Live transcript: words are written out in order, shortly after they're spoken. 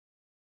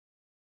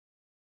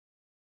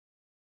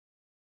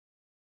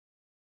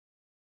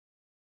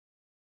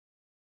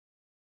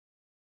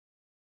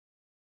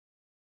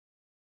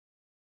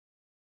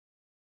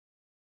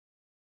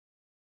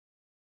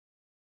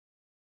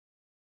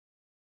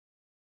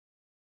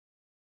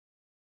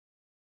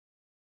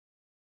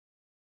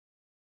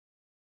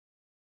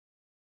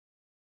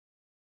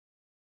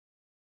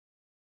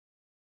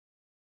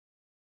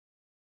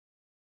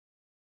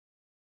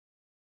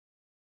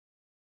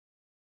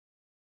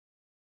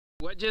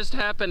What just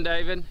happened,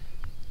 David?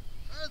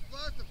 I just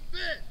lost a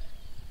fish.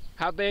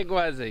 How big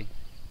was he?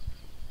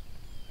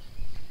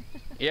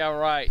 Yeah,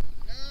 right.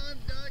 No, I'm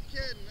not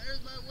kidding.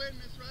 There's my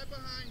witness right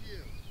behind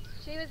you.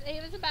 He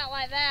was about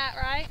like that,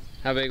 right?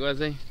 How big was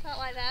he? About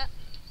like that.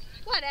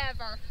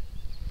 Whatever.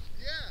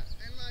 Yeah,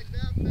 and like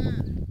that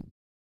fat.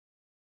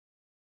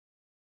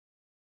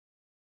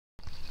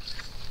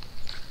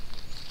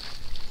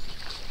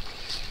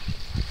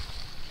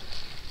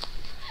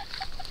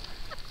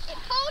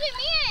 Hold him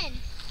in!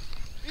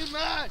 He's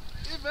mine!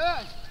 He's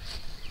mine!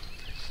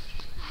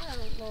 Oh,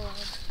 Lord.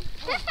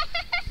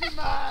 He's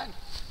mine!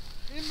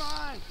 He's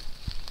mine!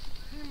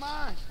 He's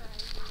mine!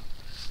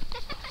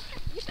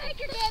 You think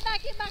you're getting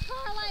back in my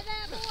car like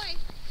that, boy?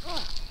 No,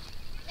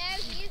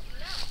 he's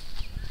not.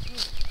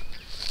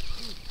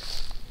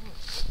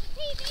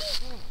 TV.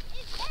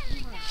 It's better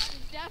now.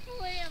 It's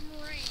definitely a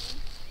Marine.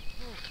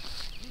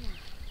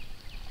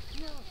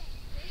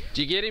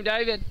 Did you get him,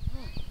 David?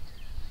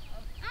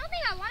 I don't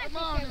think I want to fish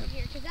over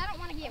here because I don't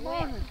want to get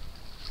wet.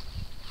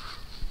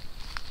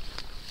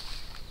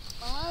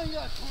 Oh, I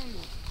got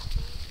tangled.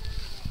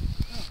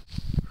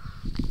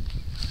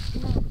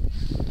 Come on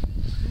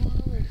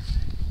over here.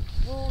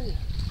 Oh yeah.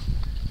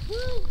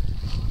 Woo!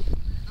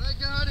 I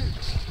got him.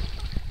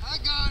 I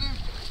got him.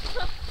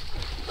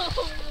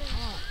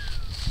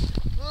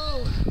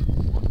 Oh.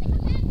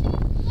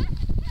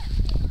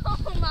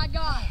 Oh my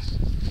gosh.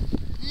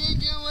 You ain't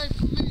getting away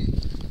from me.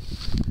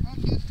 Not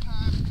this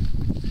time.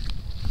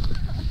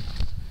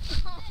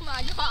 Oh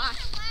my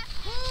gosh.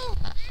 Woo!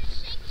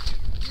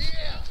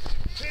 Yeah.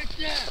 Take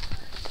that.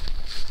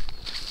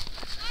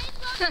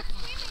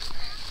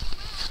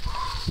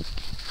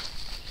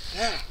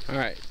 Yeah. All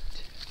right.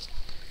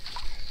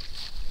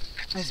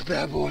 That's a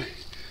bad boy.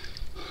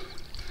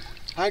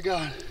 I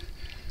got it.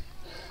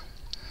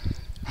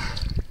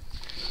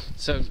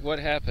 So what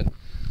happened?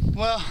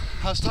 Well,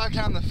 I was talking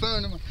on the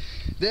phone to my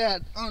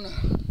dad. Oh no.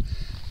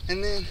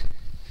 And then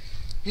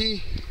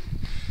he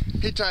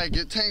tried to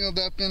get tangled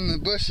up in the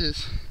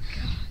bushes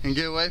and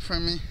get away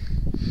from me.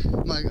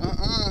 I'm like,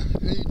 no,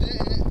 you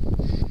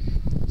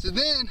didn't. So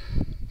then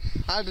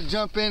I had to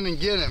jump in and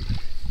get him.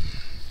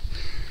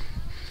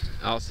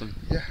 Awesome.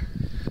 Yeah.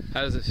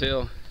 How does it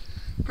feel?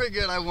 Pretty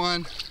good, I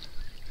won.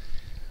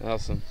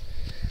 Awesome.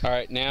 All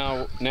right,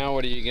 now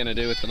what are you gonna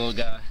do with the little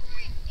guy?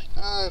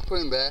 I put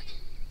him back.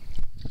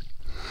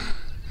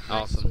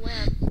 Awesome.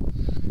 Nice swim.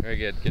 Very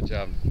good. Good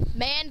job.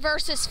 Man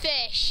versus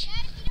fish.